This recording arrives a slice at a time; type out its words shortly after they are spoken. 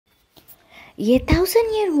A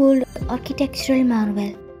 1,000-year-old architectural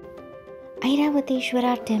marvel,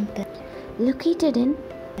 Airavateswara Temple, located in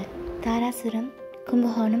Tarasuram,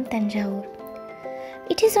 Kumbakonam, Tanjavur.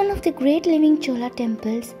 It is one of the great living chola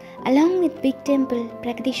temples, along with Big Temple,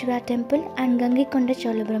 Prakadishwara Temple and Gangikonda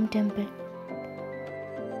Cholapuram Temple.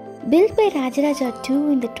 Built by Rajaraja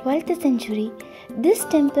II in the 12th century, this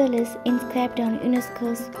temple is inscribed on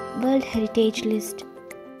UNESCO's World Heritage List.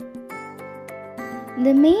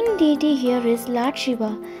 The main deity here is Lord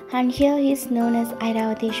Shiva, and here he is known as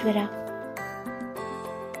Airavateswara.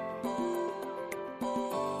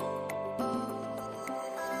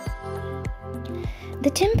 The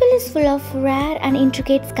temple is full of rare and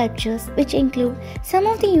intricate sculptures, which include some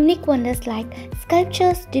of the unique wonders like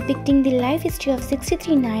sculptures depicting the life history of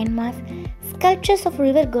 63 Nayanmars, sculptures of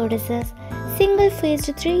river goddesses, single-faced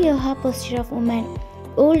 3-yoga posture of women,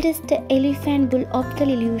 oldest elephant bull optical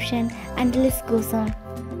illusion, and the list goes on.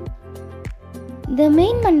 The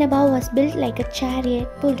main mandapa was built like a chariot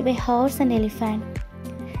pulled by horse and elephant.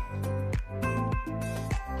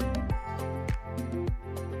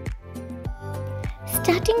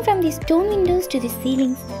 Starting from the stone windows to the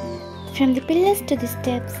ceilings, from the pillars to the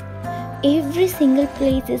steps, every single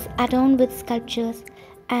place is adorned with sculptures,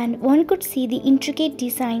 and one could see the intricate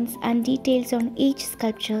designs and details on each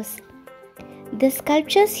sculptures. The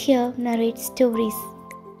sculptures here narrate stories.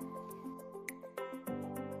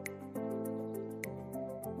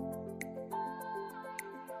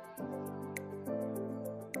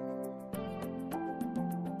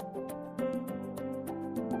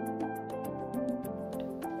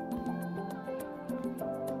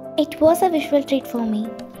 It was a visual treat for me.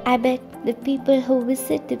 I bet the people who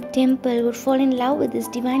visit the temple would fall in love with this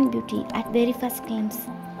divine beauty at very first glance.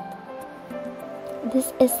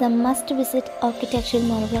 This is a must-visit architectural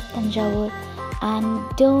marvel of Tanjavur,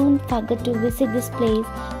 and don't forget to visit this place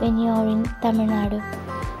when you are in Tamil Nadu.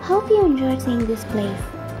 Hope you enjoyed seeing this place.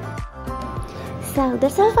 So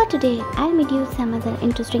that's all for today. I'll meet you with some other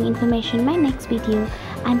interesting information in my next video.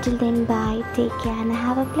 Until then, bye, take care and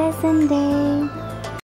have a pleasant day.